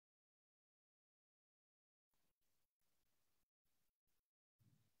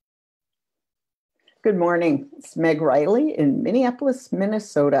Good morning. It's Meg Riley in Minneapolis,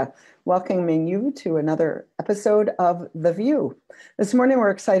 Minnesota, welcoming you to another episode of The VUU. This morning, we're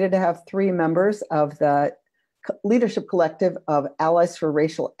excited to have three members of the leadership collective of Allies for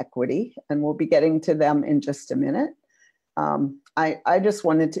Racial Equity, and we'll be getting to them in just a minute. I just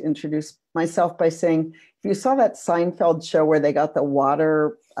wanted to introduce myself by saying, if you saw that Seinfeld show where they got the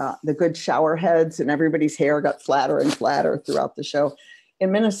water, the good shower heads, and everybody's hair got flatter and flatter throughout the show,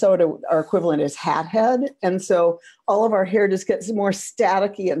 in Minnesota, our equivalent is hat head. And so all of our hair just gets more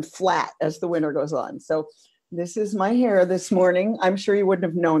staticky and flat as the winter goes on. So this is my hair this morning. I'm sure you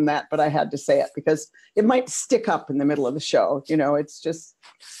wouldn't have known that, but I had to say it because it might stick up in the middle of the show. You know, it's just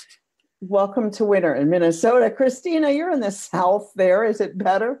welcome to winter in Minnesota. Christina, you're in the South there. Is it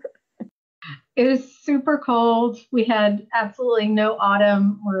better? It is super cold. We had absolutely no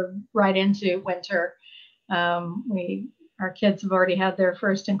autumn. We're right into winter. Our kids have already had their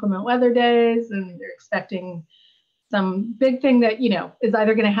first inclement weather days, and they're expecting some big thing that, is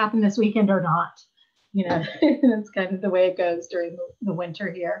either going to happen this weekend or not. That's kind of the way it goes during the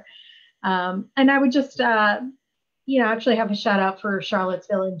winter here. And I would just, actually have a shout out for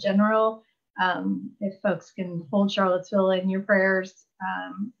Charlottesville in general. If folks can hold Charlottesville in your prayers,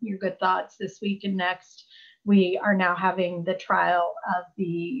 your good thoughts this week and next. We are now having the trial of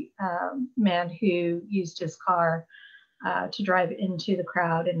the man who used his car to drive into the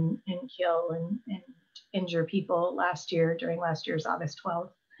crowd and kill and injure people during last year's August 12th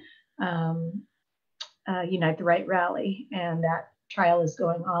Unite the Right rally. And that trial is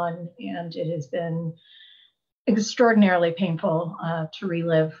going on, and it has been extraordinarily painful to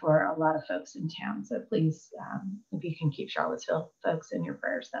relive for a lot of folks in town. So please, if you can keep Charlottesville folks in your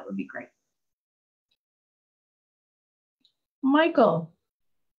prayers, that would be great. Michael.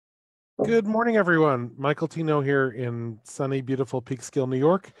 Good morning, everyone. Michael Tino here in sunny, beautiful Peekskill, New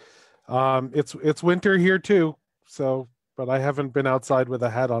York. It's winter here too, but I haven't been outside with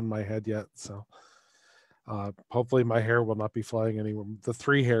a hat on my head yet. So hopefully my hair will not be flying anywhere. The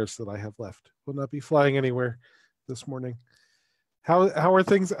three hairs that I have left will not be flying anywhere this morning. How are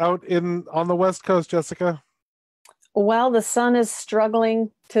things out on the West Coast, Jessica? Well, the sun is struggling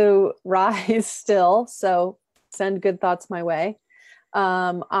to rise still, so send good thoughts my way.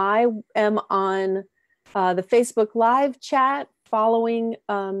 I am on the Facebook Live chat following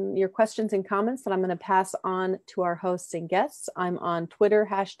your questions and comments that I'm going to pass on to our hosts and guests. I'm on Twitter,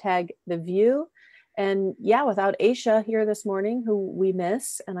 #TheVUU. And yeah, without Aisha here this morning, who we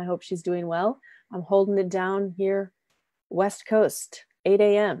miss, and I hope she's doing well, I'm holding it down here, West Coast, 8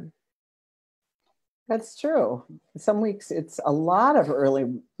 a.m. That's true. Some weeks it's a lot of early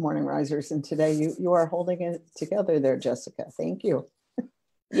morning risers, and today you are holding it together there, Jessica. Thank you.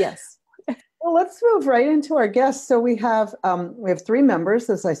 Yes. Well, let's move right into our guests. So we have three members,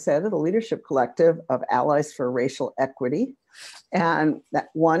 as I said, of the leadership collective of Allies for Racial Equity. And that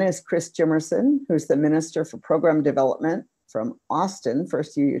one is Chris Jimmerson, who's the Minister for Program Development from Austin,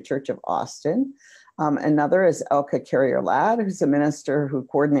 First UU Church of Austin. Another is Elka Carrier-Ladd, who's a minister who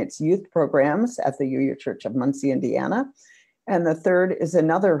coordinates youth programs at the UU Church of Muncie, Indiana. And the third is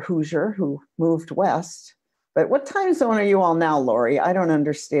another Hoosier who moved west. But what time zone are you all now, Lori? I don't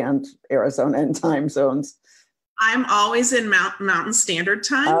understand Arizona and time zones. I'm always in Mountain Standard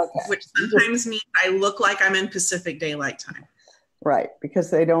Time, which sometimes means I look like I'm in Pacific Daylight Time. Right,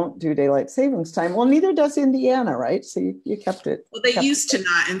 because they don't do daylight savings time. Well, neither does Indiana, right? So you kept it. Well, they used to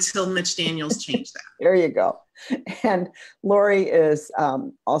not until Mitch Daniels changed that. There you go. And Lori is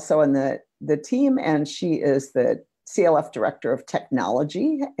also in the team, and she is the CLF Director of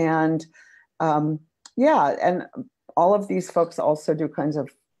Technology. And and all of these folks also do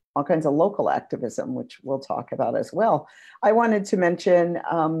all kinds of local activism, which we'll talk about as well. I wanted to mention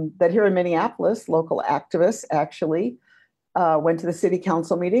that here in Minneapolis, local activists actually went to the city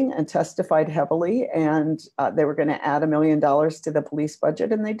council meeting and testified heavily, and they were going to add $1 million to the police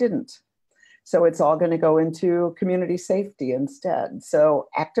budget, and they didn't. So it's all going to go into community safety instead. So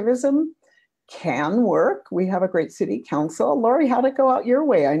activism can work. We have a great city council. Lori, how'd it go out your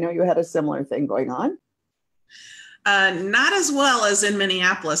way? I know you had a similar thing going on. Not as well as in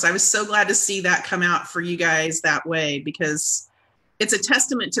Minneapolis. I was so glad to see that come out for you guys that way, because it's a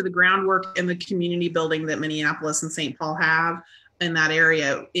testament to the groundwork and the community building that Minneapolis and St. Paul have in that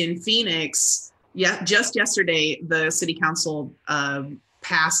area. In Phoenix, just yesterday, the city council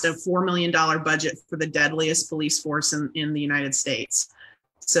passed a $4 million budget for the deadliest police force in the United States.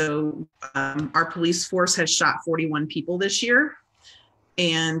 So our police force has shot 41 people this year,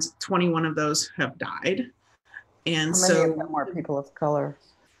 and 21 of those have died. And how many of them are people of color?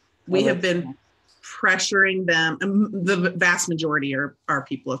 We have been pressuring them. The vast majority are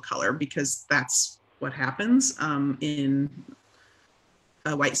people of color, because that's what happens in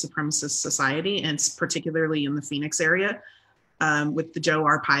a white supremacist society, and particularly in the Phoenix area, with the Joe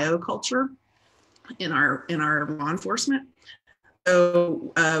Arpaio culture in our law enforcement.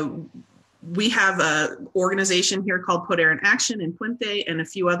 So we have an organization here called Poder in Action in Puente, and a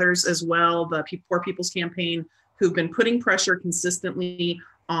few others as well, the Poor People's Campaign, who've been putting pressure consistently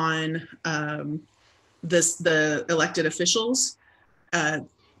on the elected officials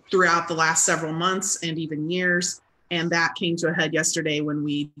throughout the last several months and even years. And that came to a head yesterday when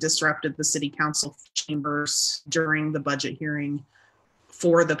we disrupted the city council chambers during the budget hearing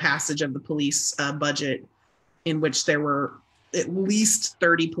for the passage of the police budget, in which there were at least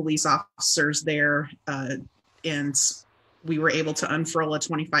 30 police officers there. And we were able to unfurl a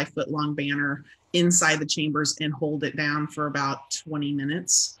 25-foot long banner inside the chambers and hold it down for about 20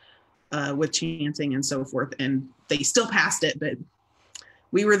 minutes with chanting and so forth. And they still passed it, but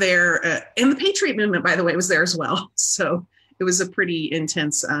we were there. And the Patriot Movement, by the way, was there as well. So it was a pretty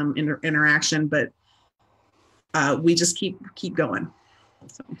intense interaction, but we just keep going.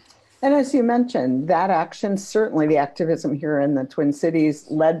 So. And as you mentioned, that action, certainly the activism here in the Twin Cities,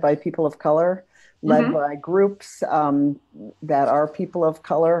 led by people of color, led by groups that are people of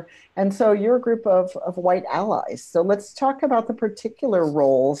color. And so you're a group of white allies. So let's talk about the particular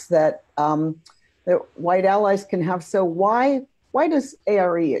roles that white allies can have. So why does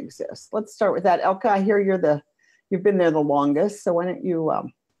ARE exist? Let's start with that. Elka, I hear you've been there the longest. So why don't you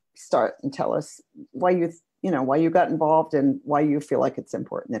start and tell us why you got involved and why you feel like it's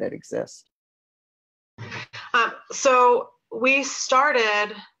important that it exists. So we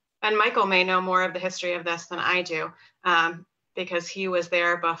started, and Michael may know more of the history of this than I do, because he was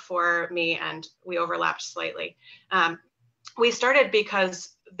there before me and we overlapped slightly. We started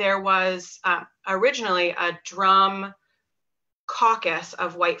because there was originally a drum caucus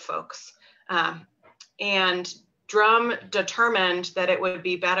of white folks. And drum determined that it would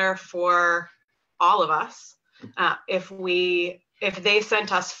be better for all of us if they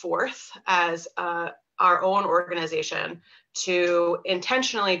sent us forth as our own organization to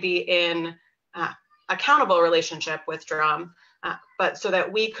intentionally be in accountable relationship with drum, but so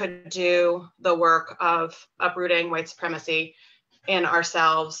that we could do the work of uprooting white supremacy in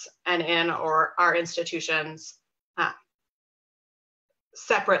ourselves and in our institutions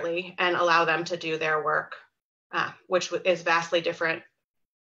separately, and allow them to do their work, which is vastly different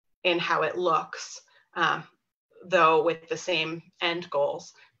in how it looks, though with the same end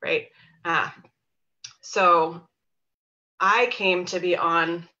goals, right? So I came to be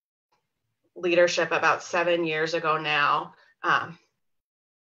on leadership about 7 years ago now,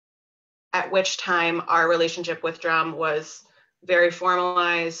 at which time our relationship with drum was very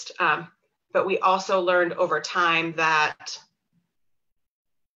formalized, but we also learned over time that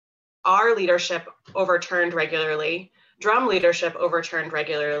our leadership overturned regularly, drum leadership overturned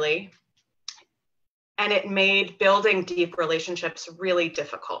regularly, and it made building deep relationships really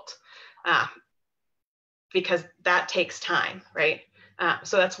difficult because that takes time, right?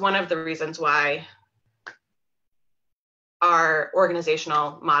 So that's one of the reasons why our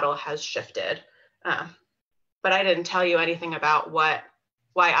organizational model has shifted. But I didn't tell you anything about why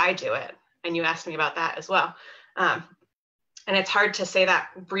I do it, and you asked me about that as well. And it's hard to say that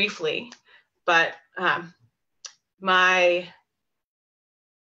briefly, but my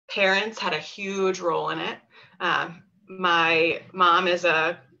parents had a huge role in it. My mom is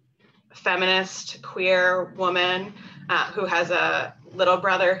a feminist, queer woman who has a little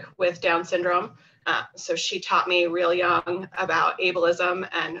brother with Down syndrome. So she taught me real young about ableism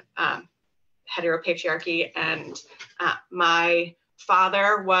and heteropatriarchy. And my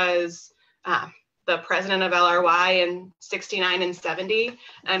father was the president of LRY in 69 and 70,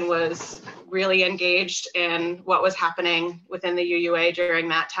 and was really engaged in what was happening within the UUA during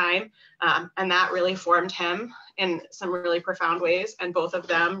that time. And that really formed him in some really profound ways. And both of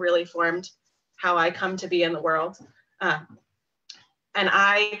them really formed how I come to be in the world. And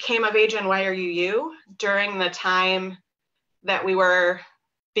I came of age in YRUU during the time that we were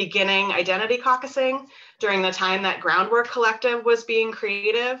beginning identity caucusing, during the time that Groundwork Collective was being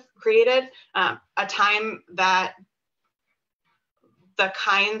created, a time that the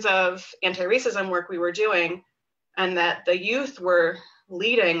kinds of anti-racism work we were doing and that the youth were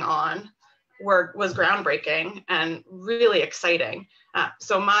leading on was groundbreaking and really exciting.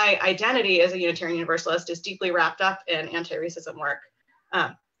 So my identity as a Unitarian Universalist is deeply wrapped up in anti-racism work.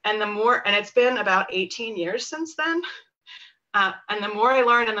 And it's been about 18 years since then. And the more I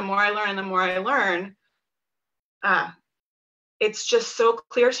learn and the more I learn and the more I learn, it's just so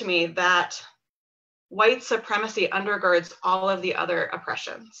clear to me that white supremacy undergirds all of the other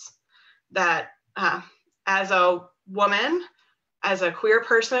oppressions, that as a woman, as a queer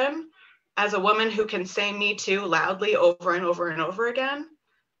person, as a woman who can say "me too" loudly over and over and over again,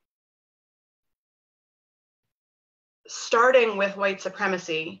 starting with white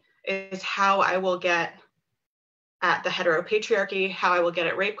supremacy is how I will get at the heteropatriarchy, how I will get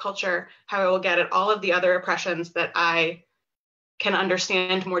at rape culture, how I will get at all of the other oppressions that I can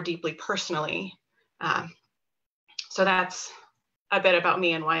understand more deeply personally. So that's a bit about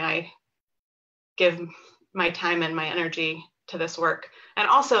me and why I give my time and my energy to this work. And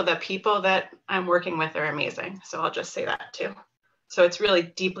also the people that I'm working with are amazing. So I'll just say that too. So it's really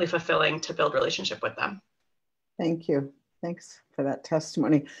deeply fulfilling to build relationship with them. Thank you. Thanks for that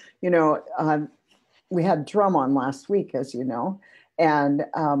testimony. You know, we had Drum on last week, as you know, and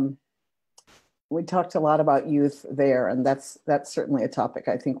we talked a lot about youth there, and that's certainly a topic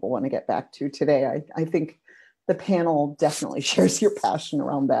I think we'll want to get back to today. I think the panel definitely shares your passion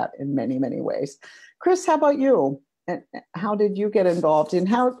around that in many, many ways. Chris, how about you? And how did you get involved in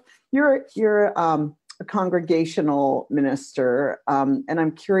how you're a congregational minister, and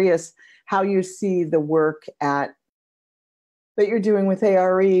I'm curious how you see the work that you're doing with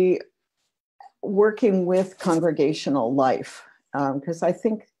ARE working with congregational life, because I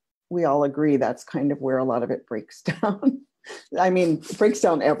think we all agree that's kind of where a lot of it breaks down. I mean, it breaks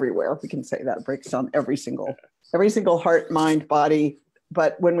down everywhere. We can say that it breaks down every single heart, mind, body.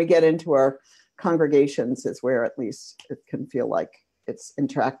 But when we get into our congregations is where at least it can feel like it's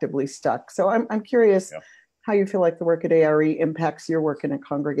interactively stuck. So I'm curious how you feel like the work at ARE impacts your work in a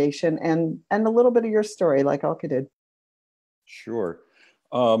congregation, and a little bit of your story like Alka did. Sure.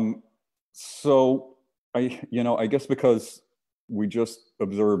 So I guess because we just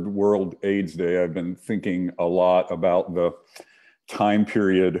observed World AIDS Day, I've been thinking a lot about the time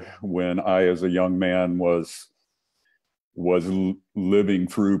period when I, as a young man, was living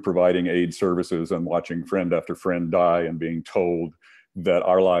through providing AIDS services and watching friend after friend die and being told that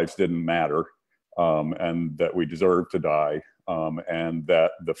our lives didn't matter, and that we deserved to die, and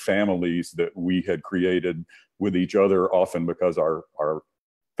that the families that we had created with each other, often because our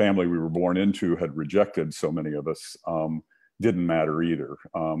family we were born into had rejected so many of us, didn't matter either.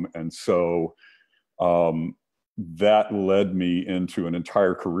 And so that led me into an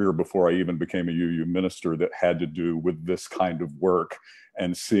entire career before I even became a UU minister that had to do with this kind of work,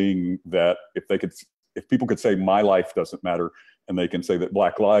 and seeing that if people could say my life doesn't matter, and they can say that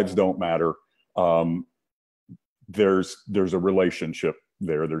Black lives don't matter, there's a relationship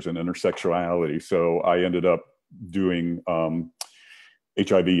there. There's an intersectionality. So I ended up doing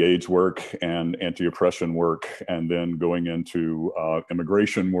HIV/AIDS work and anti-oppression work, and then going into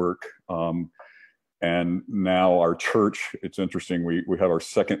immigration work. And now our church, it's interesting, we have our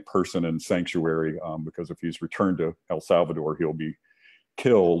second person in sanctuary, because if he's returned to El Salvador, he'll be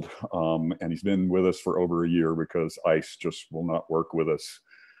killed. And he's been with us for over a year because ICE just will not work with us.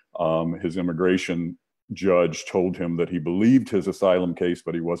 His immigration judge told him that he believed his asylum case,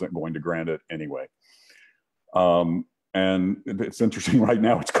 but he wasn't going to grant it anyway. And it's interesting, right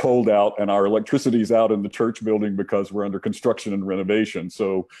now it's cold out and our electricity's out in the church building because we're under construction and renovation.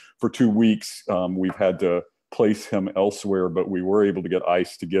 So for 2 weeks, we've had to place him elsewhere, but we were able to get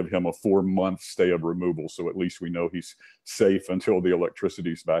ICE to give him a 4-month stay of removal. So at least we know he's safe until the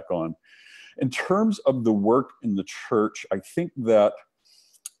electricity's back on. In terms of the work in the church, I think that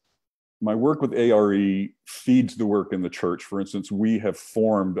my work with ARE feeds the work in the church. For instance, we have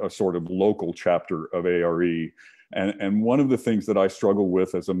formed a sort of local chapter of ARE. And one of the things that I struggle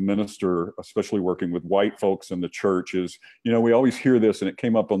with as a minister, especially working with white folks in the church, is, we always hear this, and it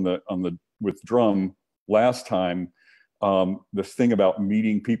came up with Drum last time, this thing about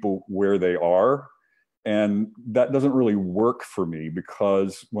meeting people where they are. And that doesn't really work for me,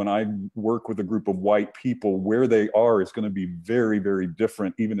 because when I work with a group of white people, where they are is going to be very, very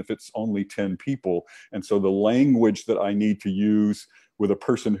different, even if it's only 10 people. And so the language that I need to use with a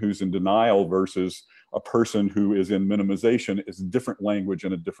person who's in denial versus a person who is in minimization is a different language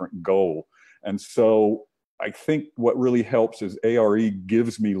and a different goal. And so I think what really helps is ARE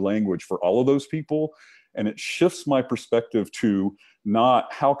gives me language for all of those people, and it shifts my perspective to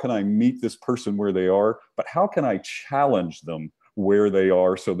not how can I meet this person where they are, but how can I challenge them where they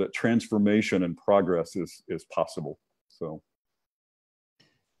are so that transformation and progress is possible. So.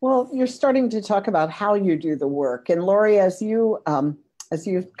 Well, you're starting to talk about how you do the work. And Lori, as you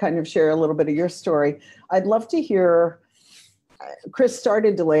kind of share a little bit of your story, I'd love to hear, Chris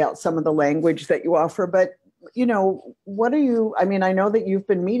started to lay out some of the language that you offer, but I know that you've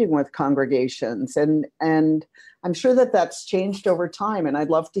been meeting with congregations, and I'm sure that that's changed over time. And I'd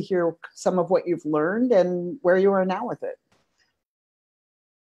love to hear some of what you've learned and where you are now with it.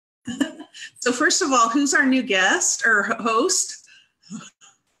 So first of all, who's our new guest or host?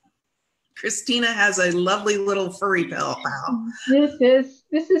 Christina has a lovely little furry pal. This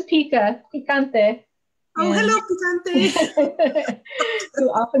is Pika, Picante. Oh, hello, Picante. Who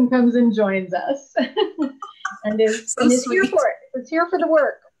often comes and joins us. and is here for it. It's here for the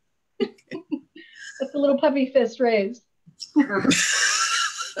work. With the little puppy fist raised.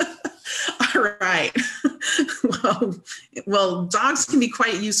 All right. Well, dogs can be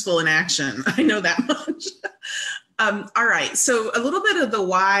quite useful in action. I know that much. All right. So a little bit of the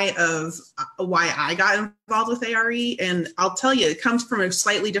why I got involved with ARE, and I'll tell you, it comes from a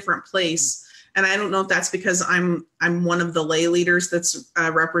slightly different place. And I don't know if that's because I'm one of the lay leaders that's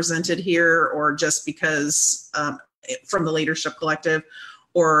represented here, or just because from the Leadership Collective,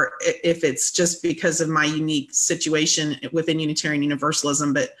 or if it's just because of my unique situation within Unitarian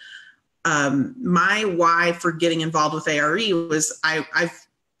Universalism. But my why for getting involved with ARE was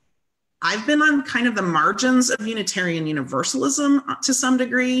I've been on kind of the margins of Unitarian Universalism to some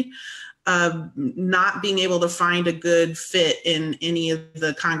degree, not being able to find a good fit in any of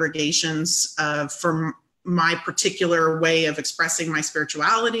the congregations for my particular way of expressing my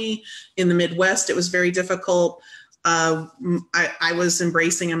spirituality. In the Midwest, it was very difficult. I was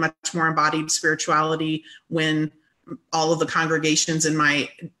embracing a much more embodied spirituality when all of the congregations in my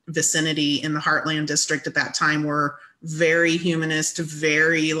vicinity in the Heartland district at that time were very humanist,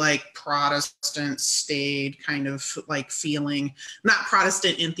 very like Protestant staid kind of like feeling, not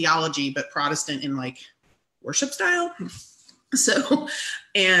Protestant in theology, but Protestant in like worship style. So,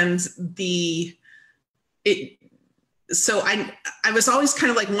 so I was always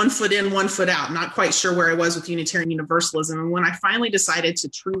kind of like 1 foot in, 1 foot out, not quite sure where I was with Unitarian Universalism. And when I finally decided to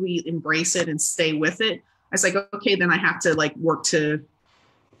truly embrace it and stay with it, I was like, okay, then I have to like work to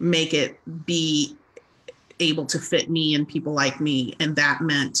make it be able to fit me and people like me. And that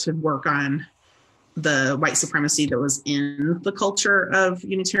meant to work on the white supremacy that was in the culture of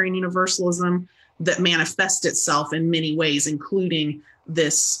Unitarian Universalism that manifests itself in many ways, including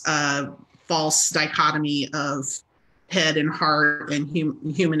this false dichotomy of head and heart and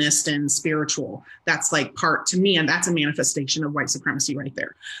humanist and spiritual. That's like part, to me, and that's a manifestation of white supremacy right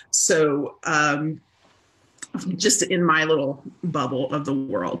there. So just in my little bubble of the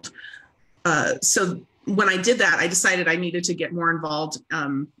world. So when I did that, I decided I needed to get more involved.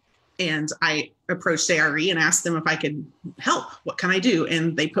 And I approached ARE and asked them if I could help. What can I do?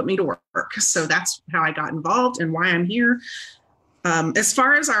 And they put me to work. So that's how I got involved and why I'm here. As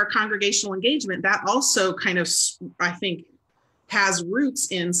far as our congregational engagement, that also kind of, I think, has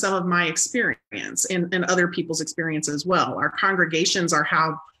roots in some of my experience and other people's experience as well. Our congregations are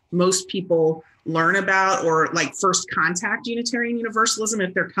how most people learn about or like first contact Unitarian Universalism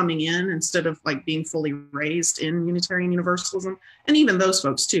if they're coming in instead of like being fully raised in Unitarian Universalism. And even those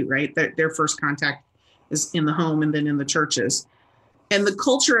folks too, right? Their first contact is in the home and then in the churches. And the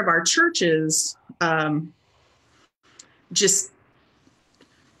culture of our churches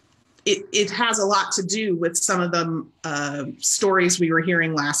it has a lot to do with some of the stories we were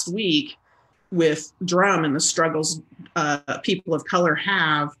hearing last week with Drum and the struggles people of color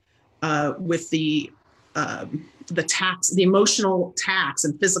have with the tax, the emotional tax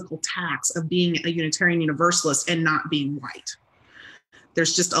and physical tax of being a Unitarian Universalist and not being white.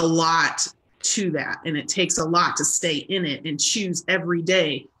 There's just a lot to that, and it takes a lot to stay in it and choose every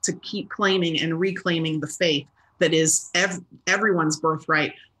day to keep claiming and reclaiming the faith that is everyone's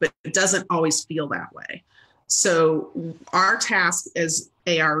birthright, but it doesn't always feel that way. So our task as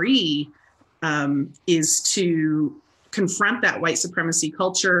ARE is to confront that white supremacy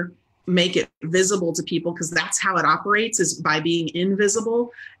culture, make it visible to people, because that's how it operates, is by being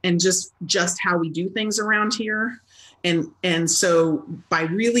invisible and just how we do things around here. And so by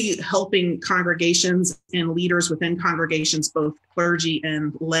really helping congregations and leaders within congregations, both clergy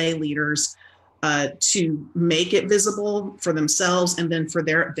and lay leaders, to make it visible for themselves and then for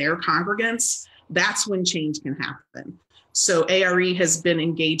their congregants, that's when change can happen. So ARE has been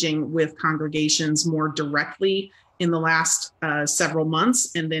engaging with congregations more directly in the last several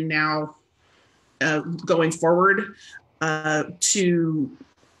months, and then now going forward to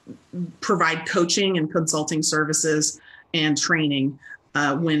provide coaching and consulting services and training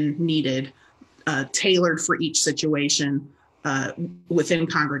when needed, tailored for each situation within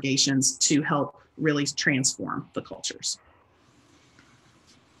congregations to help really transform the cultures.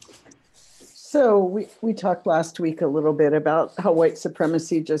 So we talked last week a little bit about how white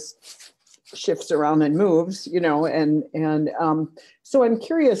supremacy just shifts around and moves, and so I'm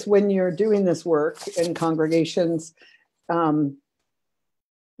curious, when you're doing this work in congregations, well,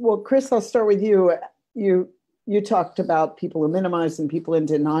 Chris, I'll start with you. you talked about people who minimize and people in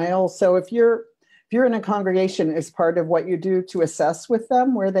denial. So if you're in a congregation, is part of what you do to assess with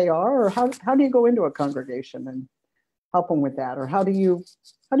them where they are, or how do you go into a congregation and help them with that, or how do you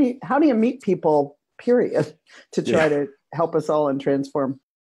meet people, period, to try to help us all and transform?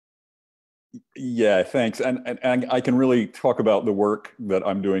 Yeah, thanks. And I can really talk about the work that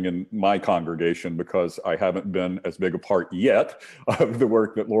I'm doing in my congregation, because I haven't been as big a part yet of the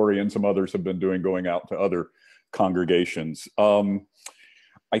work that Lori and some others have been doing, going out to other congregations.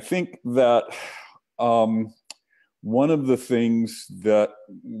 I think that one of the things that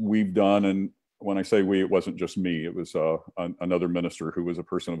we've done, and when I say we, it wasn't just me, it was another minister who was a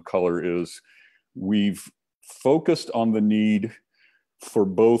person of color, is we've focused on the need for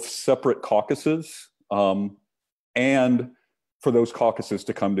both separate caucuses and for those caucuses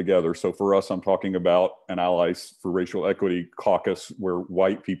to come together. So for us, I'm talking about an Allies for Racial Equity caucus, where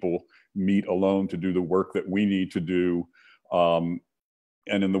white people meet alone to do the work that we need to do, and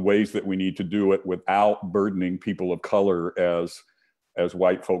in the ways that we need to do it without burdening people of color as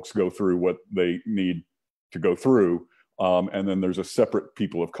white folks go through what they need to go through. And then there's a separate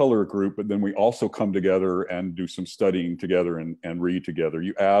people of color group, but then we also come together and do some studying together and read together.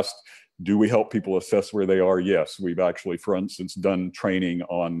 You asked, do we help people assess where they are? Yes, we've actually, for instance, done training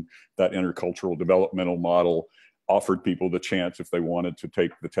on that intercultural developmental model, offered people the chance, if they wanted, to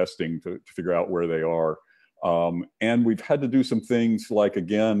take the testing to figure out where they are. And we've had to do some things like,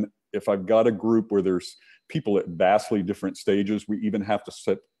 again, if I've got a group where there's people at vastly different stages, we even have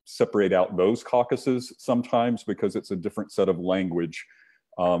to separate out those caucuses sometimes, because it's a different set of language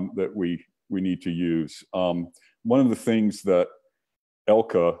that we need to use. One of the things that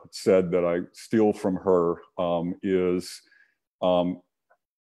Elka said that I steal from her is, and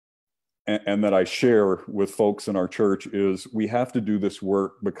that I share with folks in our church, is we have to do this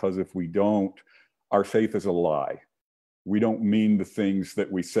work, because if we don't, our faith is a lie. We don't mean the things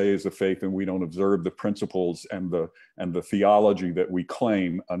that we say as a faith, and we don't observe the principles and the theology that we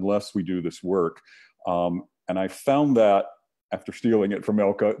claim unless we do this work. And I found that, after stealing it from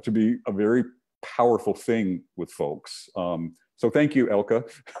Elka, to be a very powerful thing with folks. So thank you, Elka.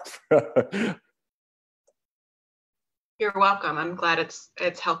 You're welcome. I'm glad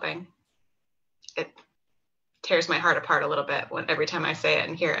it's helping. It tears my heart apart a little bit every time I say it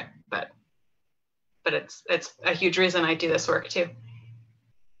and hear it, but it's a huge reason I do this work too.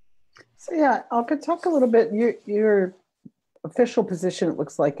 So yeah, Elka, talk a little bit. Your official position, it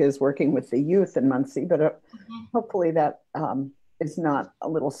looks like, is working with the youth in Muncie, but hopefully that is not a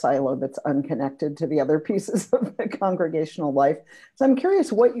little silo that's unconnected to the other pieces of the congregational life. So I'm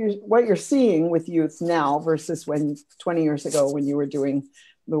curious what you're seeing with youth now versus when 20 years ago, when you were doing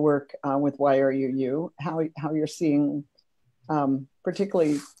the work with YRUU, how you're seeing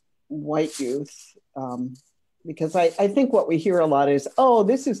particularly white youth, because I think what we hear a lot is, oh,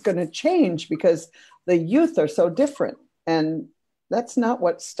 this is going to change because the youth are so different, and that's not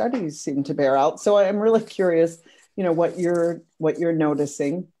what studies seem to bear out. So I'm really curious, what you're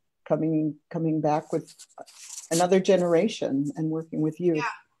noticing coming back with another generation and working with youth.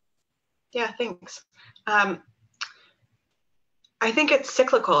 Yeah, thanks. I think it's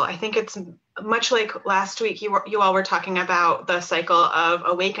cyclical. I think it's much like last week, you all were talking about the cycle of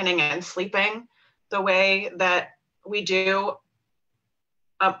awakening and sleeping, the way that we do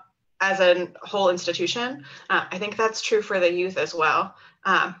as a whole institution. I think that's true for the youth as well.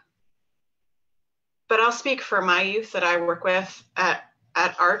 But I'll speak for my youth that I work with at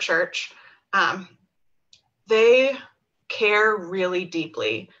our church. They care really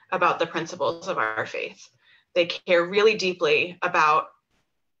deeply about the principles of our faith. They care really deeply about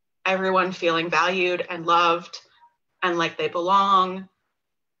everyone feeling valued and loved and like they belong.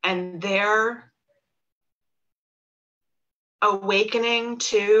 And they're awakening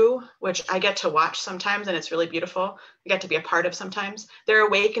to, which I get to watch sometimes, and it's really beautiful. I get to be a part of sometimes. They're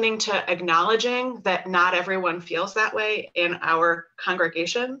awakening to acknowledging that not everyone feels that way in our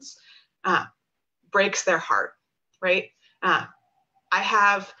congregations, breaks their heart, right? I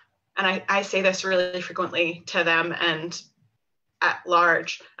say this really frequently to them and at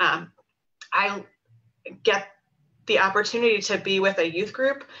large. I get the opportunity to be with a youth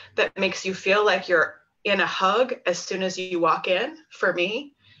group that makes you feel like you're in a hug as soon as you walk in, for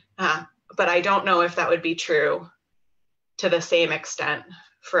me. But I don't know if that would be true to the same extent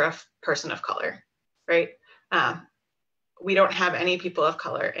for a person of color, right? We don't have any people of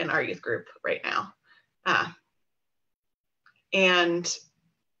color in our youth group right now. And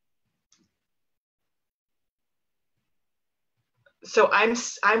so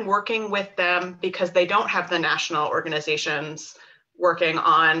I'm working with them because they don't have the national organizations working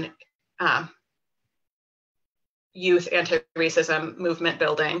on youth anti-racism movement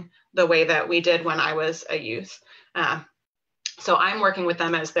building the way that we did when I was a youth. So I'm working with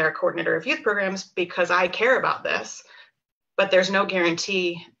them as their coordinator of youth programs because I care about this, but there's no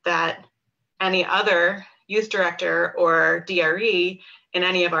guarantee that any other youth director or DRE in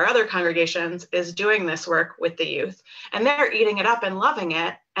any of our other congregations is doing this work with the youth. And they're eating it up and loving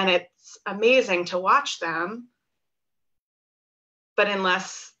it. And it's amazing to watch them. But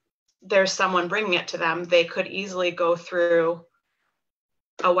unless there's someone bringing it to them, they could easily go through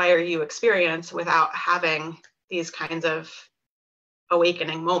a why are you experience without having these kinds of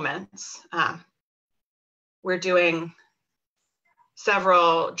awakening moments. We're doing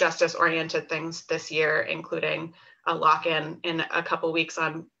several justice-oriented things this year, including a lock-in in a couple weeks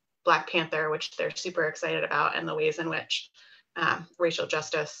on Black Panther, which they're super excited about, and the ways in which racial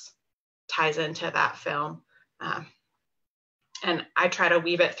justice ties into that film. And I try to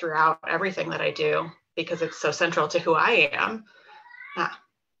weave it throughout everything that I do because it's so central to who I am.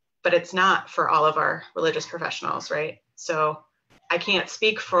 But it's not for all of our religious professionals, right? So I can't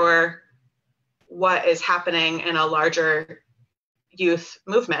speak for what is happening in a larger youth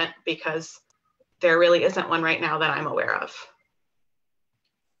movement because there really isn't one right now that I'm aware of.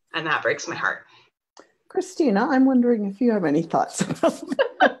 And that breaks my heart. Christina, I'm wondering if you have any thoughts about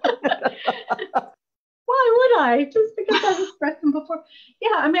that. Why would I? Just because I've expressed them before.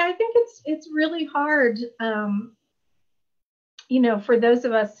 Yeah, I mean, I think it's really hard, for those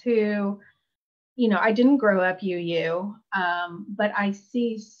of us who, I didn't grow up UU, but I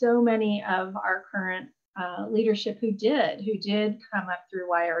see so many of our current leadership who did come up through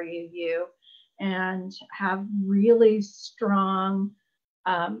YRUU and have really strong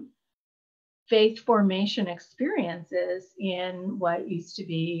faith formation experiences in what used to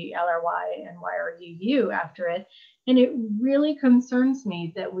be LRY and YRUU after it. And it really concerns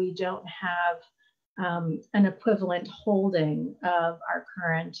me that we don't have an equivalent holding of our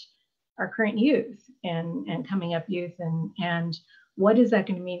current youth and coming up youth, and what is that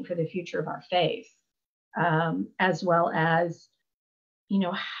going to mean for the future of our faith, as well as,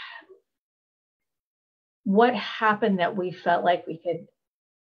 what happened that we felt like we could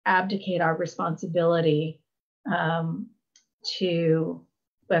abdicate our responsibility to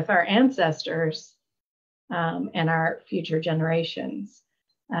both our ancestors and our future generations.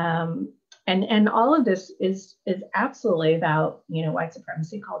 And all of this is absolutely about, white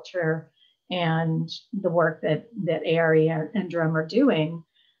supremacy culture and the work that ARE and Drum are doing.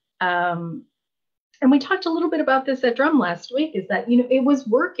 And we talked a little bit about this at Drum last week, is that, it was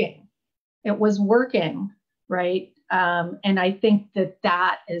working. It was working, right? And I think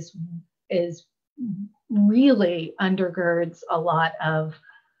that is really undergirds a lot of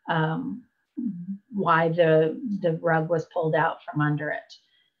why the rug was pulled out from under it.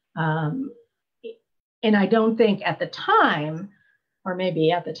 And I don't think at the time, or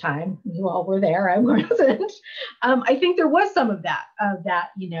maybe at the time, you all were there, I wasn't. I think there was some of that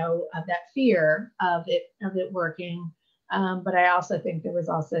fear of it working. But I also think there was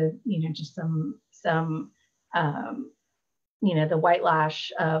also, just some the white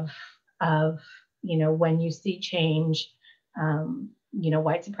lash of when you see change,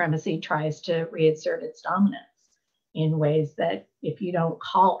 white supremacy tries to reassert its dominance in ways that if you don't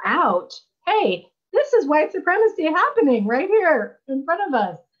call out, hey, this is white supremacy happening right here in front of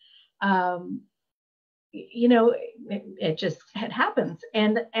us, it happens.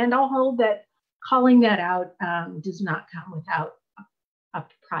 And I'll hold that calling that out does not come without a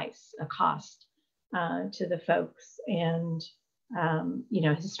price, a cost to the folks. And,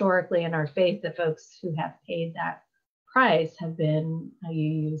 historically in our faith, the folks who have paid that price have been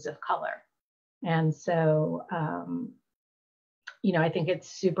UUs of color. And so, I think it's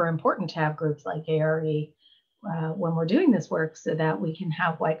super important to have groups like ARE when we're doing this work so that we can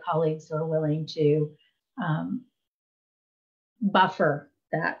have white colleagues who are willing to buffer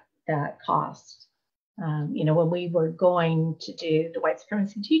that cost. When we were going to do the white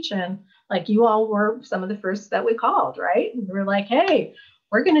supremacy teach-in, like you all were some of the first that we called, right? We were like, hey,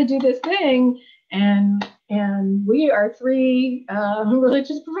 we're going to do this thing. And we are three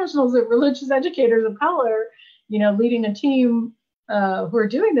religious professionals and religious educators of color, leading a team who are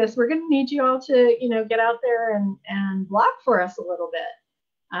doing this. We're going to need you all to, get out there and block for us a little bit.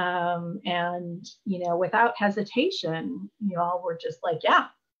 And without hesitation, you all were just like, yeah,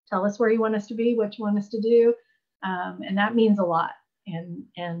 tell us where you want us to be, what you want us to do. And that means a lot.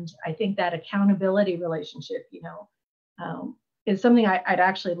 And I think that accountability relationship, is something I'd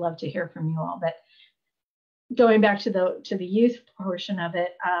actually love to hear from you all. But going back to the youth portion of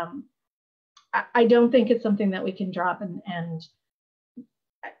it, I don't think it's something that we can drop and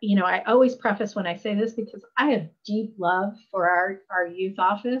you know, I always preface when I say this because I have deep love for our youth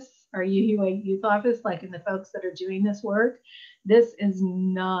office, our UUA youth office, like in the folks that are doing this work. This is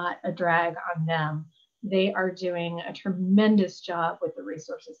not a drag on them. They are doing a tremendous job with the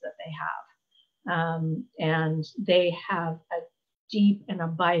resources that they have. And they have a deep and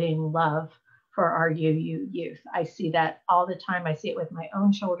abiding love for our UU youth. I see that all the time. I see it with my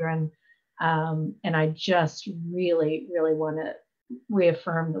own children. And I just really, really want to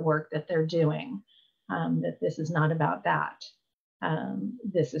reaffirm the work that they're doing, that this is not about that.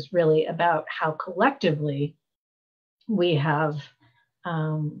 This is really about how collectively we have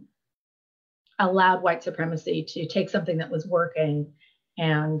allowed white supremacy to take something that was working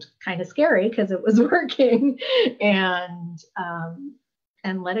and kind of scary because it was working and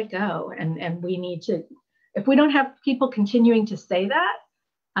let it go. And we need to, if we don't have people continuing to say that,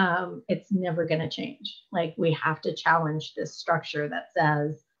 it's never going to change. Like, we have to challenge this structure that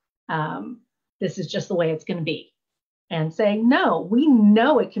says this is just the way it's going to be, and say, no, we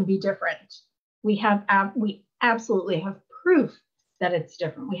know it can be different. We absolutely have proof that it's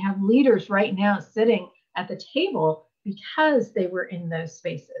different. We have leaders right now sitting at the table because they were in those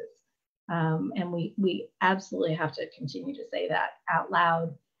spaces. And we absolutely have to continue to say that out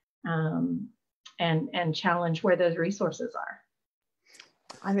loud, and challenge where those resources are.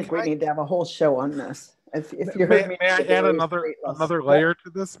 I think we need to have a whole show on this. If you may, heard me, may I add another layer to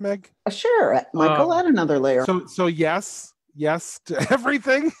this, Meg? Sure, Michael, add another layer. So yes to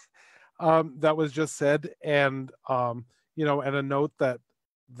everything that was just said, and you know, and a note that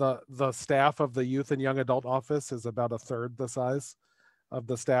the staff of the Youth and Young Adult Office is about a third the size of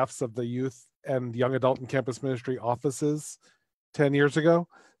the staffs of the Youth and Young Adult and Campus Ministry offices 10 years ago.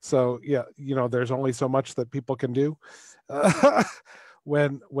 So yeah, you know, there's only so much that people can do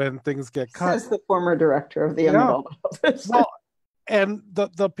when things get cut. Says the former director of the Young Adult Office. Well, and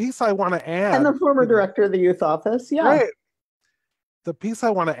the piece I want to add, and the former director of the Youth Office, yeah. Right. The piece I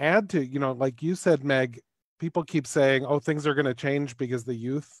want to add to, you know, like you said, Meg, people keep saying, oh, things are going to change because the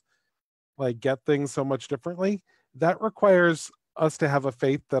youth like get things so much differently. That requires us to have a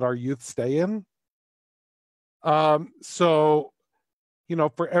faith that our youth stay in. So, you know,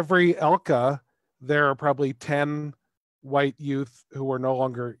 for every Elka, there are probably 10 white youth who are no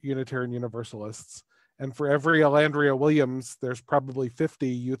longer Unitarian Universalists. And for every Alandria Williams, there's probably 50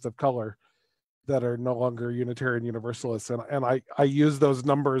 youth of color that are no longer Unitarian Universalists. And I use those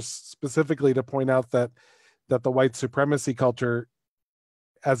numbers specifically to point out that the white supremacy culture,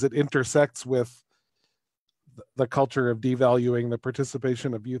 as it intersects with the culture of devaluing the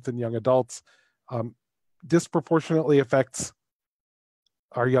participation of youth and young adults, disproportionately affects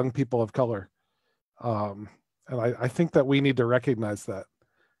our young people of color. And I think that we need to recognize that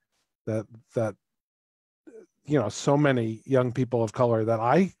you know, so many young people of color that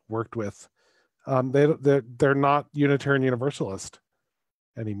I worked with, they're not Unitarian Universalist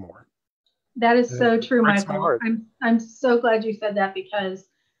anymore. That is so true, Michael. I'm so glad you said that, because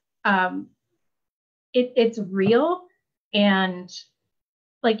it's real. And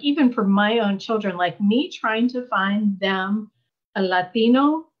like, even for my own children, like me trying to find them a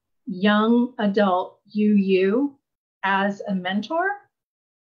Latino young adult UU as a mentor,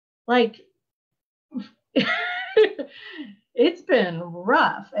 like it's been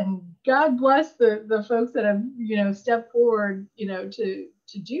rough, and God bless the folks that have, you know, stepped forward, you know, to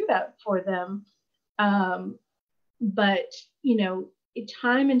do that for them. But, you know,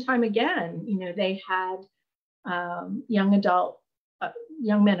 time and time again, you know, they had young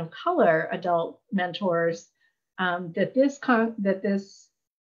men of color adult mentors that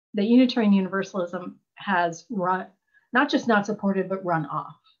Unitarian Universalism has run, not just not supported, but run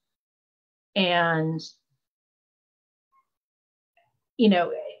off. And, you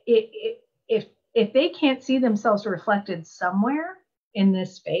know, if they can't see themselves reflected somewhere in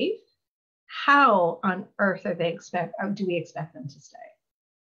this space, how on earth do we expect them to stay?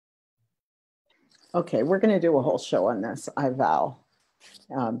 Okay, we're going to do a whole show on this, I vow.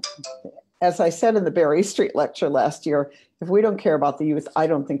 As I said in the Berry Street lecture last year, if we don't care about the youth, I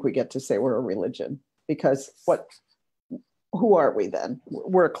don't think we get to say we're a religion, because who are we then?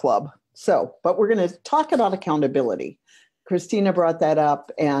 We're a club. So, but we're going to talk about accountability. Christina brought that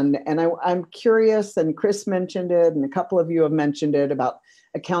up, and I'm curious, and Chris mentioned it, and a couple of you have mentioned it about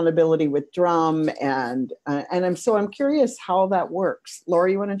accountability with drum, and I'm curious how that works.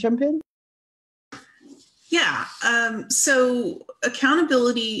 Lori, you want to jump in? Yeah. So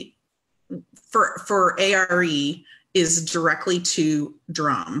accountability for ARE is directly to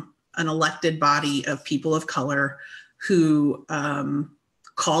drum, an elected body of people of color who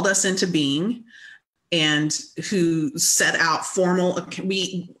called us into being. and who set out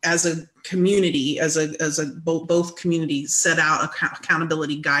we as a community, both communities set out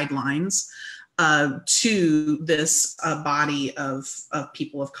accountability guidelines to this body of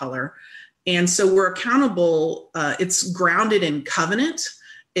people of color. And so we're accountable. It's grounded in covenant.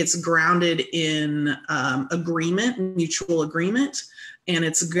 It's grounded in agreement, mutual agreement, and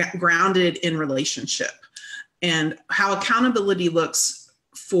it's grounded in relationship. And how accountability looks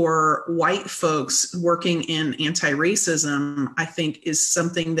for white folks working in anti-racism, I think, is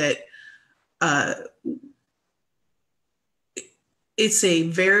something that it's a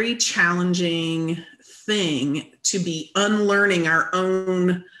very challenging thing to be unlearning our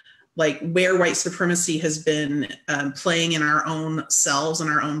own, like where white supremacy has been playing in our own selves and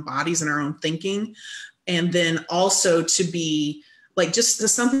our own bodies and our own thinking. And then also to be like just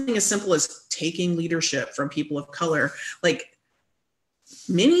something as simple as taking leadership from people of color. Like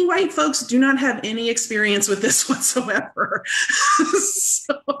many white folks do not have any experience with this whatsoever.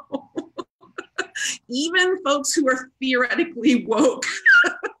 So even folks who are theoretically woke.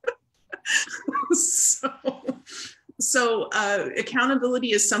 So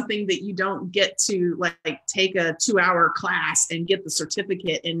accountability is something that you don't get to like take a 2-hour class and get the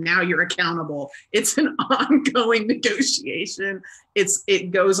certificate and now you're accountable. It's an ongoing negotiation.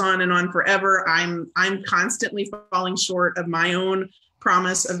 It goes on and on forever. I'm constantly falling short of my own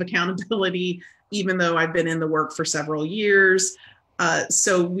promise of accountability, even though I've been in the work for several years.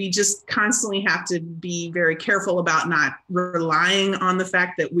 So we just constantly have to be very careful about not relying on the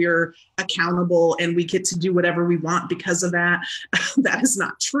fact that we're accountable and we get to do whatever we want because of that. That is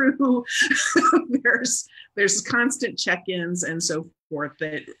not true. There's constant check-ins and so forth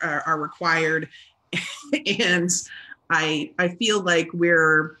that are required. And I feel like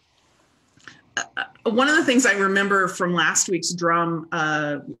we're, one of the things I remember from last week's drum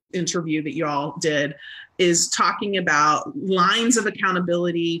interview that you all did is talking about lines of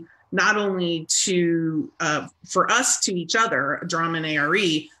accountability, not only to for us to each other, drum and ARE,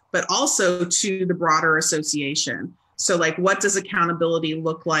 but also to the broader association. So like, what does accountability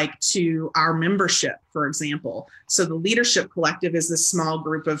look like to our membership, for example? So the Leadership Collective is this small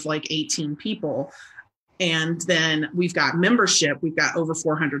group of like 18 people. And then we've got membership, we've got over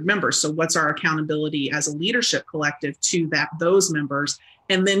 400 members. So what's our accountability as a leadership collective to those members?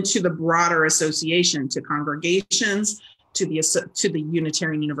 And then to the broader association, to congregations, to the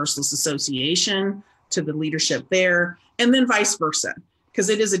Unitarian Universalist Association, to the leadership there, and then vice versa, because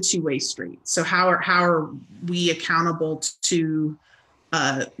it is a two-way street. So how are we accountable to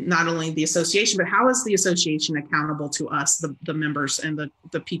not only the association, but how is the association accountable to us, the members and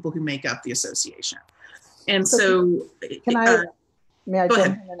the people who make up the association? And so may I jump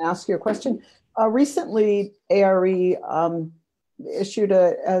in and ask you a question? Recently, ARE issued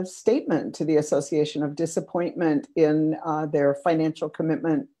a statement to the association of disappointment in their financial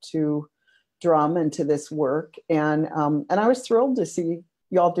commitment to drum and to this work. And I was thrilled to see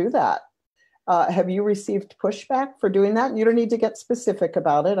y'all do that. Have you received pushback for doing that? You don't need to get specific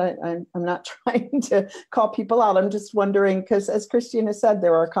about it. I'm not trying to call people out. I'm just wondering, because as Christina said,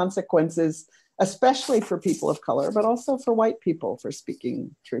 there are consequences, especially for people of color, but also for white people for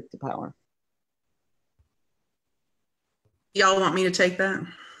speaking truth to power. Y'all want me to take that?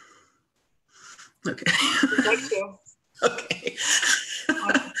 Okay. Thank you. Okay.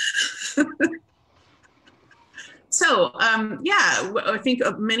 So, yeah, I think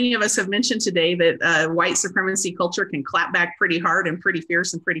many of us have mentioned today that white supremacy culture can clap back pretty hard and pretty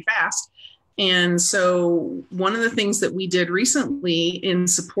fierce and pretty fast. And so one of the things that we did recently in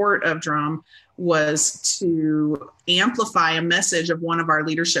support of drum was to amplify a message of one of our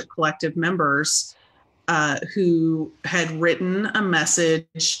leadership collective members who had written a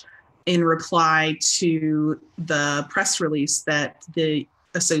message in reply to the press release that the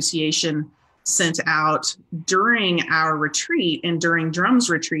association sent out during our retreat and during Drum's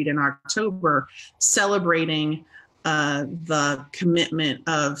retreat in October, celebrating the commitment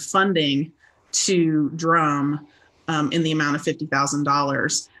of funding to Drum in the amount of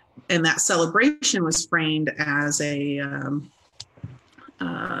 $50,000. And that celebration was framed as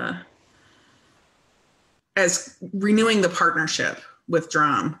as renewing the partnership with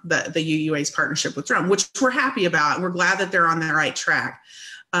Drum, the UUA's partnership with Drum, which we're happy about. We're glad that they're on the right track.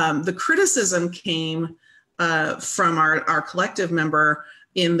 The criticism came from our collective member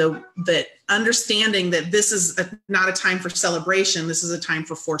in that understanding that this is not a time for celebration, this is a time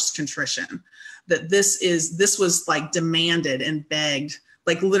for forced contrition. That this was like demanded and begged,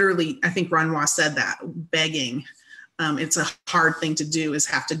 like literally, I think Renoir said that, begging. It's a hard thing to do, is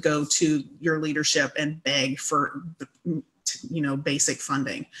have to go to your leadership and beg for basic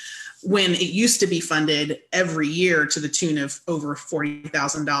funding, when it used to be funded every year to the tune of over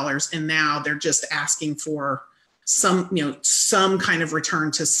 $40,000, and now they're just asking for some kind of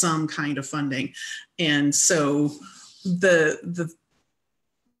return to some kind of funding. And so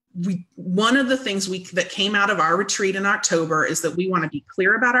one of the things that came out of our retreat in October is that we want to be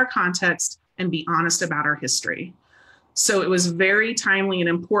clear about our context and be honest about our history. So it was very timely and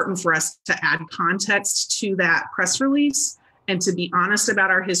important for us to add context to that press release and to be honest about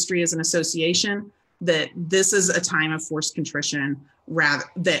our history as an association, that this is a time of forced contrition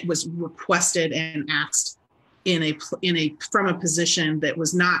that was requested and asked from a position that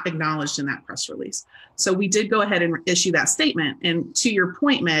was not acknowledged in that press release. So we did go ahead and issue that statement. And to your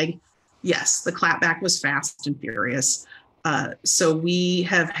point, Meg, yes, the clapback was fast and furious. So we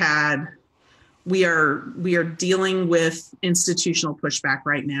are dealing with institutional pushback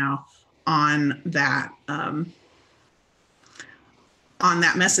right now on that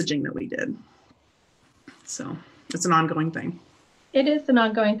messaging that we did. So it's an ongoing thing. It is an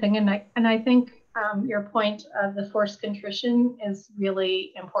ongoing thing, and I think your point of the forced contrition is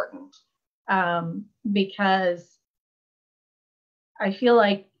really important, because I feel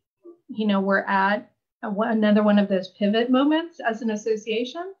like we're at another one of those pivot moments as an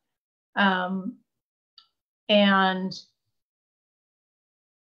association, and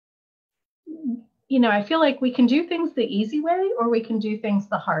I feel like we can do things the easy way or we can do things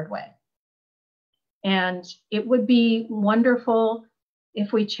the hard way. And it would be wonderful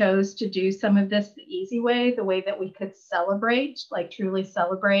if we chose to do some of this the easy way, the way that we could celebrate, like truly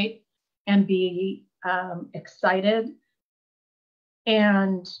celebrate and be excited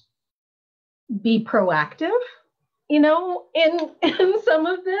and be proactive, in some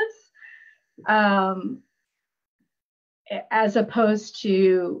of this, as opposed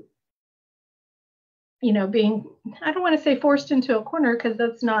to, being, I don't want to say forced into a corner, because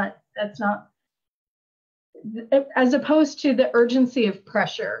that's not, as opposed to the urgency of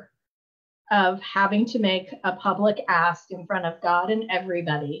pressure of having to make a public ask in front of God and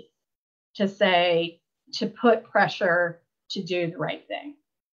everybody to put pressure to do the right thing,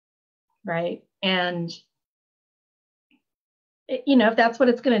 right? And, if that's what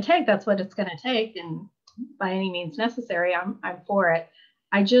it's going to take, that's what it's going to take. And by any means necessary, I'm for it.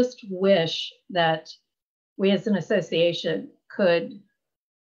 I just wish that we as an association could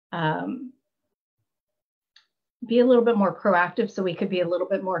be a little bit more proactive, so we could be a little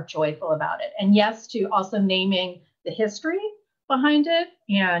bit more joyful about it. And yes, to also naming the history behind it.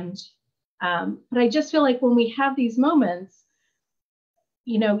 And but I just feel like when we have these moments,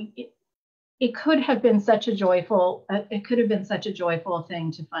 it could have been such a joyful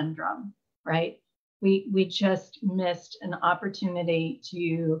thing to fund drum, right? We just missed an opportunity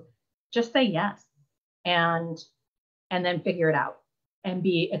to just say yes and then figure it out and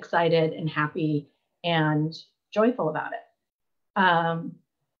be excited and happy and joyful about it.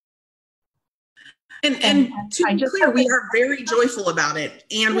 And to be clear, we are very joyful about it,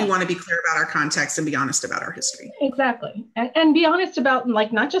 and we want to be clear about our context and be honest about our history. Exactly. And be honest about,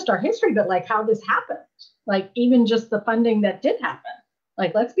 like, not just our history, but like how this happened, like even just the funding that did happen.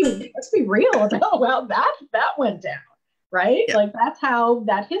 Like, let's be real about how that went down, right? Yeah. Like, that's how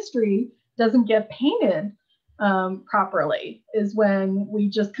that history doesn't get painted properly, is when we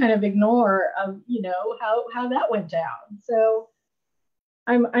just kind of ignore how that went down. So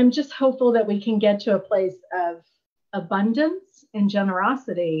I'm just hopeful that we can get to a place of abundance and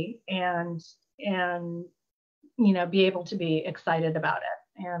generosity and be able to be excited about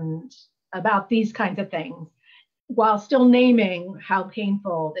it and about these kinds of things, while still naming how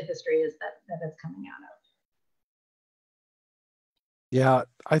painful the history is that it's coming out of. Yeah,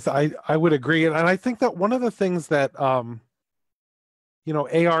 I would agree. And I think that one of the things that,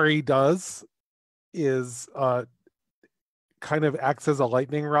 ARE does is kind of acts as a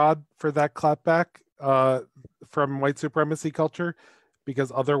lightning rod for that clapback from white supremacy culture,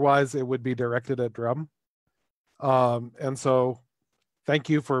 because otherwise it would be directed at drum. And so thank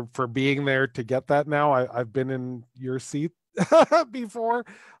you for being there to get that now. I've been in your seat before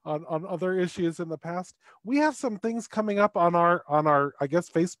on other issues in the past. We have some things coming up on our I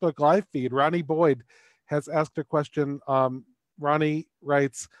guess Facebook live feed. Ronnie Boyd has asked a question. Ronnie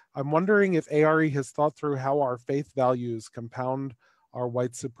writes, I'm wondering if ARE has thought through how our faith values compound our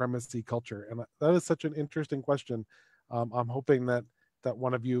white supremacy culture. And that is such an interesting question. I'm hoping that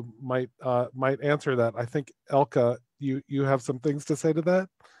one of you might answer that. I think, Elka, you have some things to say to that?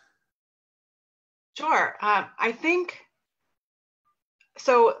 Sure. I think,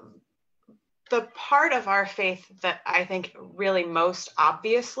 so the part of our faith that I think really most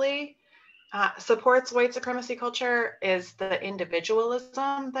obviously supports white supremacy culture is the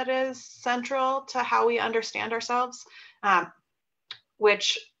individualism that is central to how we understand ourselves,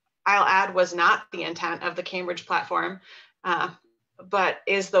 which I'll add was not the intent of the Cambridge platform, but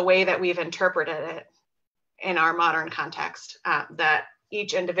is the way that we've interpreted it in our modern context, that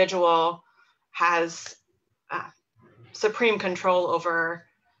each individual has supreme control over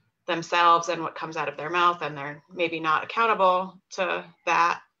themselves and what comes out of their mouth, and they're maybe not accountable to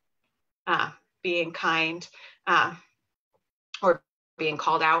that being kind or being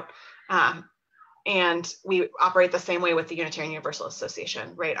called out. And we operate the same way with the Unitarian Universalist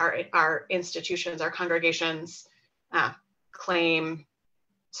Association, right? Our institutions, our congregations claim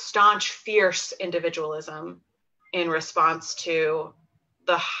staunch, fierce individualism in response to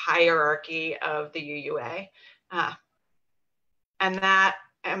the hierarchy of the UUA. And that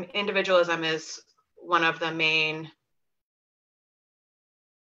individualism is one of the main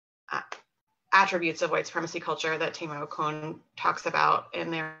attributes of white supremacy culture that Tima Okun talks about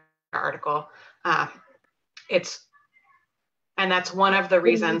in their article. And that's one of the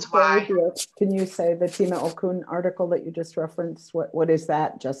reasons why. Can you say the Tima Okun article that you just referenced? What is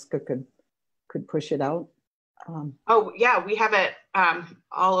that? Jessica could push it out. Oh yeah, we have it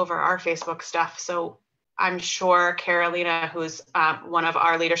all over our Facebook stuff. So I'm sure Carolina, who's one of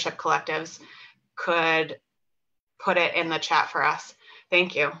our leadership collectives, could put it in the chat for us.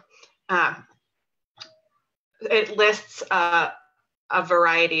 Thank you. It lists a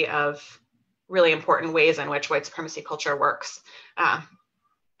variety of really important ways in which white supremacy culture works.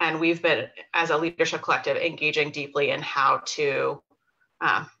 And we've been, as a leadership collective, engaging deeply in how to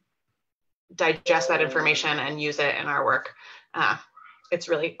digest that information and use it in our work. It's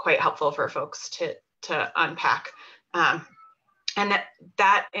really quite helpful for folks to unpack. And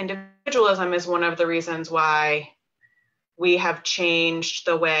that individualism is one of the reasons why we have changed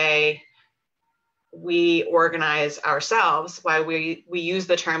the way we organize ourselves, why we use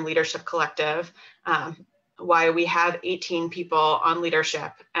the term leadership collective, why we have 18 people on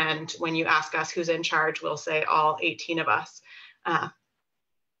leadership. And when you ask us who's in charge, we'll say all 18 of us,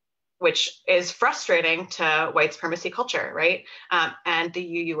 which is frustrating to white supremacy culture, right? And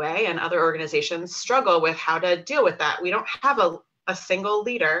the UUA and other organizations struggle with how to deal with that. We don't have a single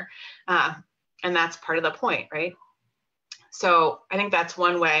leader, and that's part of the point, right? So I think that's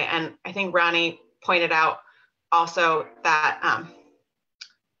one way. And I think Ronnie pointed out also that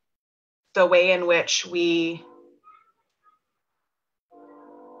the way in which we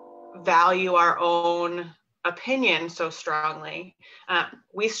value our own opinion so strongly,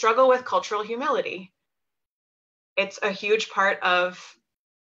 we struggle with cultural humility. It's a huge part of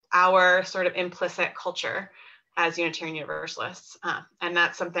our sort of implicit culture as Unitarian Universalists. And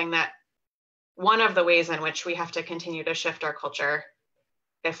that's something that one of the ways in which we have to continue to shift our culture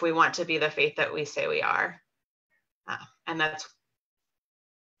if we want to be the faith that we say we are. And that's,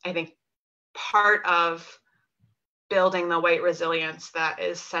 I think, part of building the white resilience that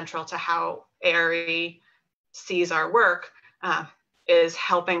is central to how ARE sees our work, is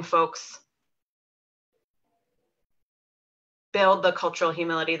helping folks build the cultural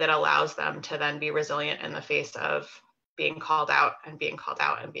humility that allows them to then be resilient in the face of being called out and being called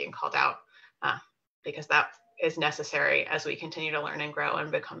out and being called out, because that is necessary as we continue to learn and grow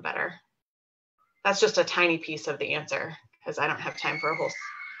and become better. That's just a tiny piece of the answer, because I don't have time for a whole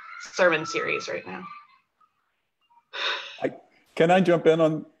sermon series right now. Can I jump in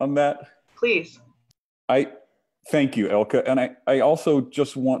on that? Please. Thank you, Elka. And I also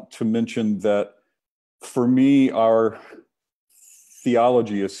just want to mention that for me, our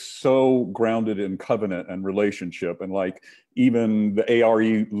theology is so grounded in covenant and relationship. And like even the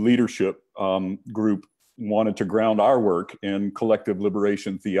ARE leadership group wanted to ground our work in collective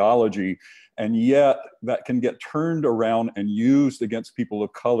liberation theology. And yet that can get turned around and used against people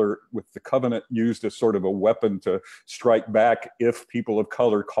of color, with the covenant used as sort of a weapon to strike back if people of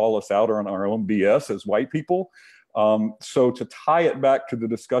color call us out on our own BS as white people. So to tie it back to the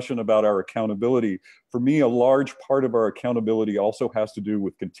discussion about our accountability, for me, a large part of our accountability also has to do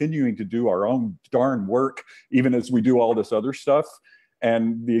with continuing to do our own darn work, even as we do all this other stuff.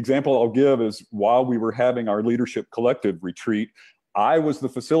 And the example I'll give is while we were having our leadership collective retreat, I was the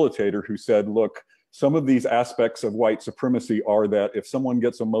facilitator who said, look, some of these aspects of white supremacy are that if someone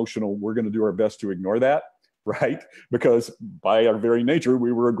gets emotional, we're going to do our best to ignore that, right? Because by our very nature,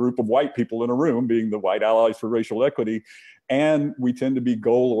 we were a group of white people in a room, being the White Allies for Racial Equity. And we tend to be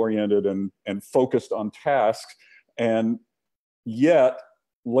goal-oriented and focused on tasks. And yet,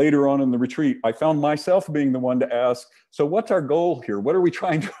 later on in the retreat, I found myself being the one to ask, so what's our goal here? What are we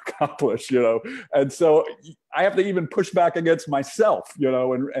trying to accomplish? You know? And so I have to even push back against myself, you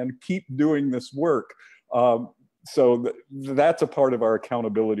know, and keep doing this work. So that's a part of our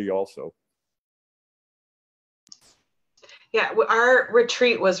accountability also. Yeah, our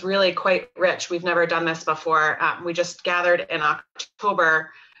retreat was really quite rich. We've never done this before. We just gathered in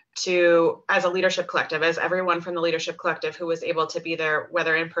October as a leadership collective, as everyone from the leadership collective who was able to be there,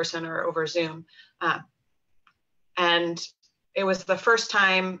 whether in person or over Zoom. And it was the first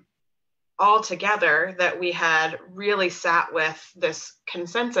time all together that we had really sat with this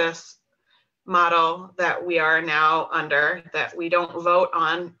consensus model that we are now under, that we don't vote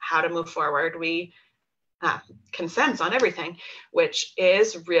on how to move forward. We consensus on everything, which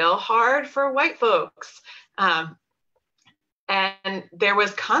is real hard for white folks. And there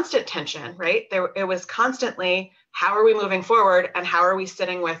was constant tension, right? It was constantly, how are we moving forward, and how are we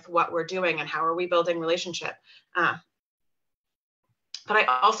sitting with what we're doing, and how are we building relationship? But I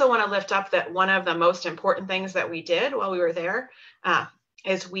also want to lift up that one of the most important things that we did while we were there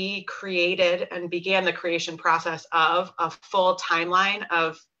is we created and began the creation process of a full timeline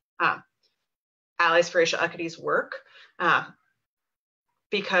of Allies for Racial Equity's work,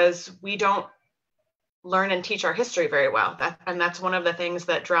 because we don't learn and teach our history very well. And that's one of the things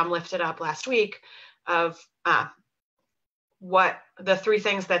that Drum lifted up last week of what the 3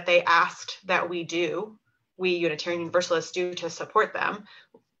 things that they asked that we Unitarian Universalists do to support them.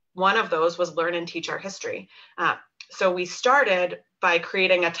 One of those was learn and teach our history. So we started by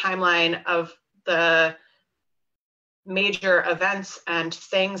creating a timeline of the major events and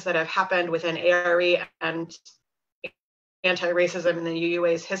things that have happened within ARE and anti-racism in the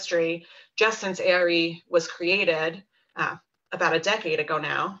UUA's history just since ARE was created about a decade ago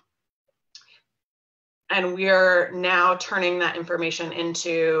now. And we're now turning that information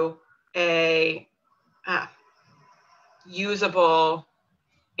into a usable,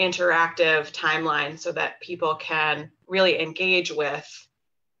 interactive timeline so that people can really engage with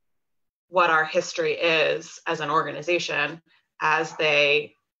what our history is as an organization as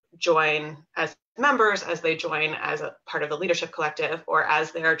they join as members, as they join as a part of the leadership collective, or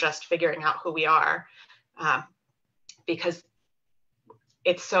as they're just figuring out who we are, because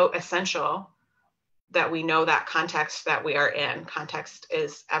it's so essential that we know that context that we are in. Context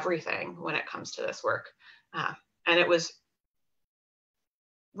is everything when it comes to this work. And it was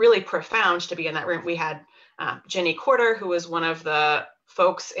really profound to be in that room. We had Jenny Corder, who was one of the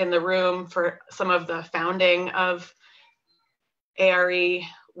folks in the room for some of the founding of ARE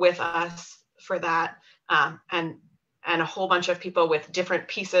with us for that, and a whole bunch of people with different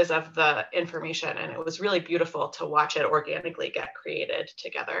pieces of the information. And it was really beautiful to watch it organically get created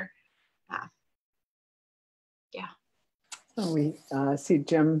together. Yeah. So we see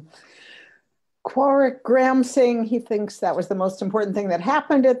Jim Quarrick Graham saying he thinks that was the most important thing that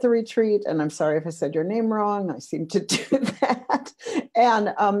happened at the retreat. And I'm sorry if I said your name wrong. I seem to do that.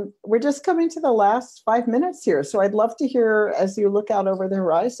 And we're just coming to the last 5 minutes here. So I'd love to hear, as you look out over the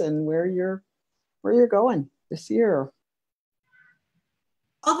horizon, where you're going this year.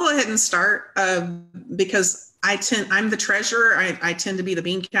 I'll go ahead and start because I'm the treasurer. I tend to be the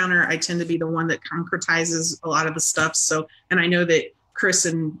bean counter. I tend to be the one that concretizes a lot of the stuff. So, and I know that Chris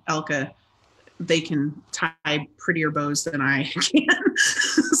and Elka, they can tie prettier bows than I can.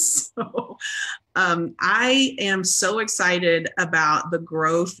 So I am so excited about the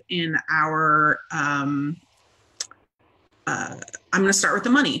growth in our, I'm going to start with the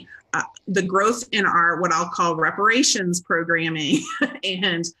money. The growth in our, what I'll call reparations programming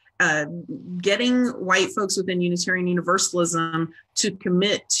and getting white folks within Unitarian Universalism to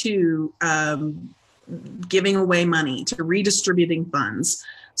commit to giving away money, to redistributing funds.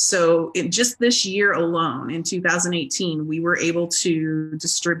 So just this year alone, in 2018, we were able to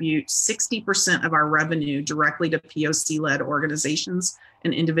distribute 60% of our revenue directly to POC-led organizations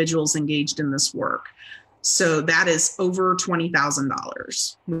and individuals engaged in this work. So that is over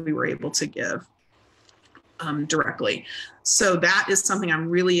 $20,000 we were able to give directly. So that is something I'm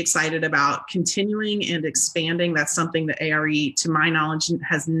really excited about continuing and expanding. That's something that ARE, to my knowledge,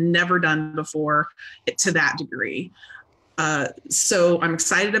 has never done before to that degree. So I'm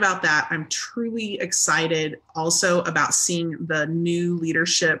excited about that. I'm truly excited also about seeing the new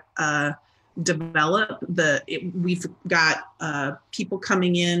leadership develop. We've got people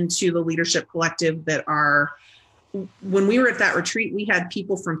coming into the leadership collective that are, when we were at that retreat, we had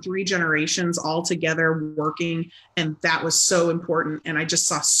people from 3 generations all together working, and that was so important. And I just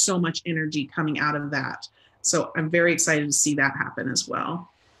saw so much energy coming out of that. So I'm very excited to see that happen as well.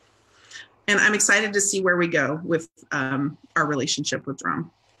 And I'm excited to see where we go with our relationship with Drum.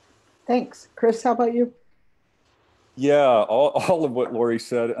 Thanks. Chris, how about you? Yeah, all of what Lori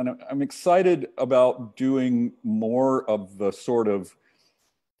said. And I'm excited about doing more of the sort of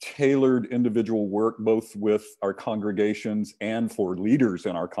tailored individual work, both with our congregations and for leaders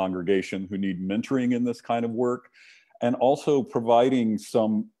in our congregation who need mentoring in this kind of work, and also providing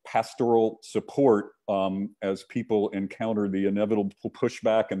some pastoral support as people encounter the inevitable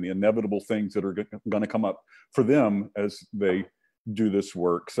pushback and the inevitable things that are going to come up for them as they do this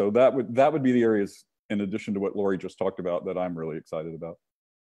work. So that would be the areas, in addition to what Lori just talked about, that I'm really excited about.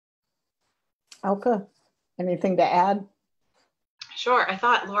 Elka, anything to add? Sure. I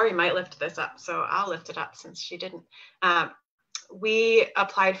thought Lori might lift this up, so I'll lift it up since she didn't. We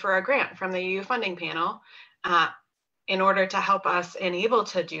applied for a grant from the UU funding panel in order to help us enable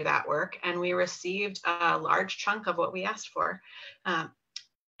to do that work, and we received a large chunk of what we asked for.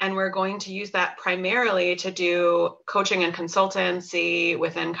 And we're going to use that primarily to do coaching and consultancy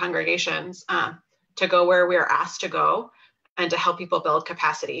within congregations to go where we are asked to go and to help people build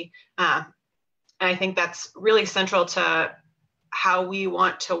capacity. And I think that's really central to how we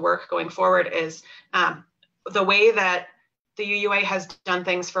want to work going forward is the way that the UUA has done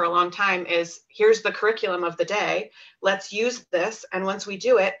things for a long time is here's the curriculum of the day. Let's use this. And once we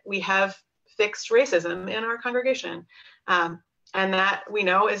do it, we have fixed racism in our congregation. And that we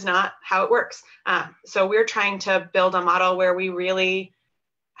know is not how it works. So we're trying to build a model where we really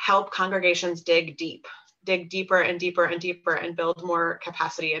help congregations dig deeper and deeper and deeper and build more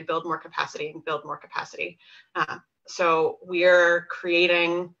capacity and build more capacity and build more capacity. So we're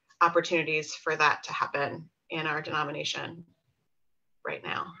creating opportunities for that to happen in our denomination right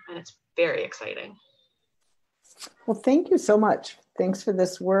now. And it's very exciting. Well, thank you so much. Thanks for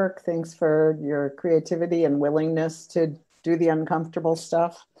this work. Thanks for your creativity and willingness to do the uncomfortable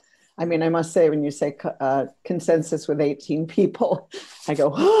stuff. I mean, I must say, when you say consensus with 18 people, I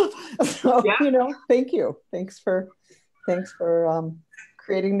go, oh! So, Yeah. you know, thank you. Thanks for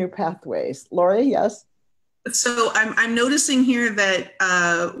creating new pathways. Lori, yes? So I'm noticing here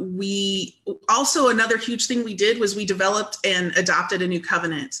that we also, another huge thing we did was we developed and adopted a new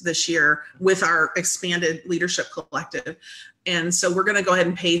covenant this year with our expanded leadership collective. And so we're going to go ahead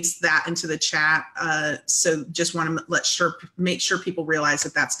and paste that into the chat. So just want to make sure people realize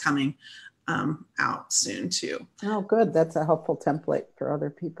that that's coming out soon too. Oh, good. That's a helpful template for other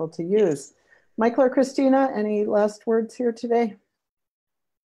people to use. Michael or Christina, any last words here today?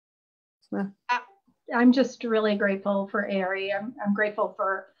 I'm just really grateful for ARE. I'm grateful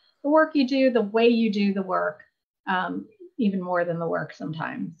for the work you do, the way you do the work, even more than the work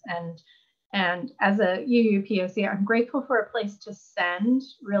sometimes. And as a UU POC, I'm grateful for a place to send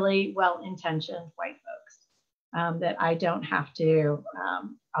really well-intentioned white folks that I don't have to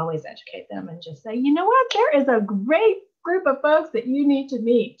always educate them and just say, you know what, there is a great group of folks that you need to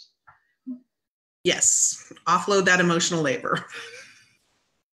meet. Yes, offload that emotional labor.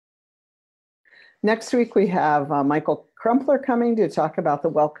 Next week, we have Michael Crumpler coming to talk about the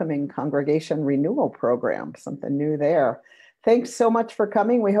Welcoming Congregation Renewal Program, something new there. Thanks so much for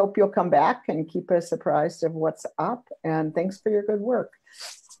coming. We hope you'll come back and keep us apprised of what's up. And thanks for your good work.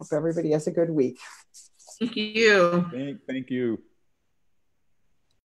 Hope everybody has a good week. Thank you. Thank you.